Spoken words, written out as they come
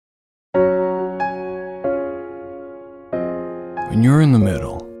When you're in the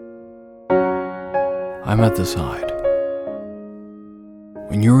middle, I'm at the side.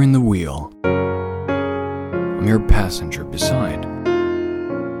 When you're in the wheel, I'm your passenger beside.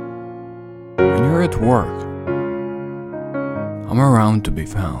 When you're at work, I'm around to be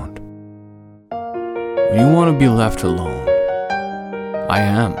found. When you want to be left alone, I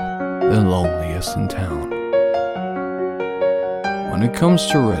am the loneliest in town. When it comes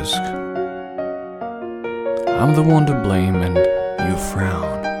to risk, I'm the one to blame and you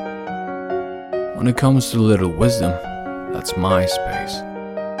frown. When it comes to little wisdom, that's my space.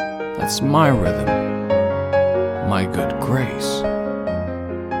 That's my rhythm, my good grace.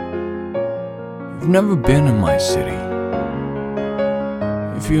 You've never been in my city.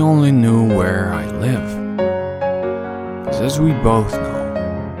 If you only knew where I live. 'Cause as we both know,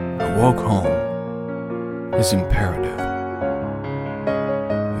 a walk home is imperative.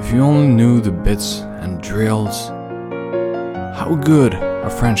 If you only knew the bits and drills, how good a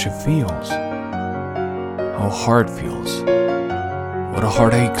friendship feels, how heart feels, what a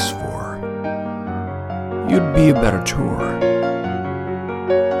heart aches for, you'd be a better chore.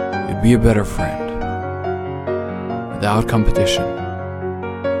 You'd be a better friend, without competition,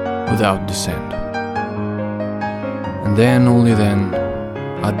 without dissent. And then, only then,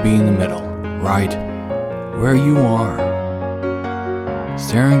 I'd be in the middle, right where you are,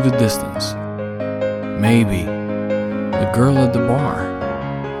 staring the distance. Maybe the girl at the bar,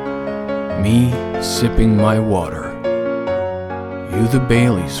 me sipping my water, you the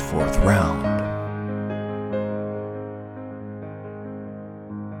Bailey's fourth round.